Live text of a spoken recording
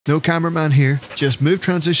No cameraman here, just move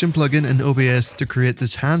transition plugin in OBS to create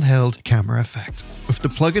this handheld camera effect. With the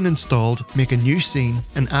plugin installed, make a new scene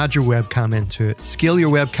and add your webcam into it. Scale your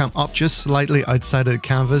webcam up just slightly outside of the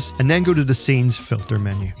canvas and then go to the scene's filter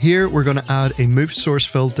menu. Here we're going to add a move source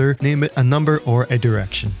filter, name it a number or a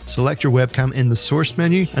direction. Select your webcam in the source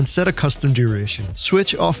menu and set a custom duration.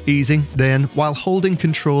 Switch off easing, then while holding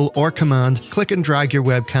Control or Command, click and drag your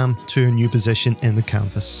webcam to a new position in the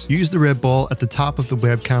canvas. Use the red ball at the top of the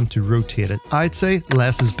webcam to rotate it. I'd say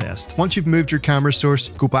less is best. Once you've moved your camera source,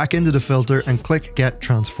 go back into the filter and click Get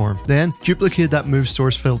Transform. Then duplicate that move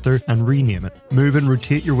source filter and rename it. Move and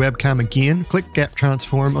rotate your webcam again, click Get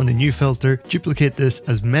Transform on the new filter, duplicate this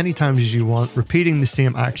as many times as you want, repeating the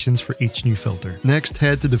same actions for each new filter. Next,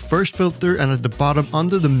 head to the first filter and at the bottom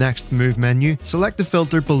under the next move menu, select the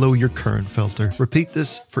filter below your current filter. Repeat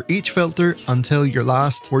this for each filter until your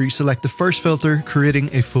last, where you select the first filter, creating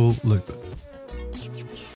a full loop.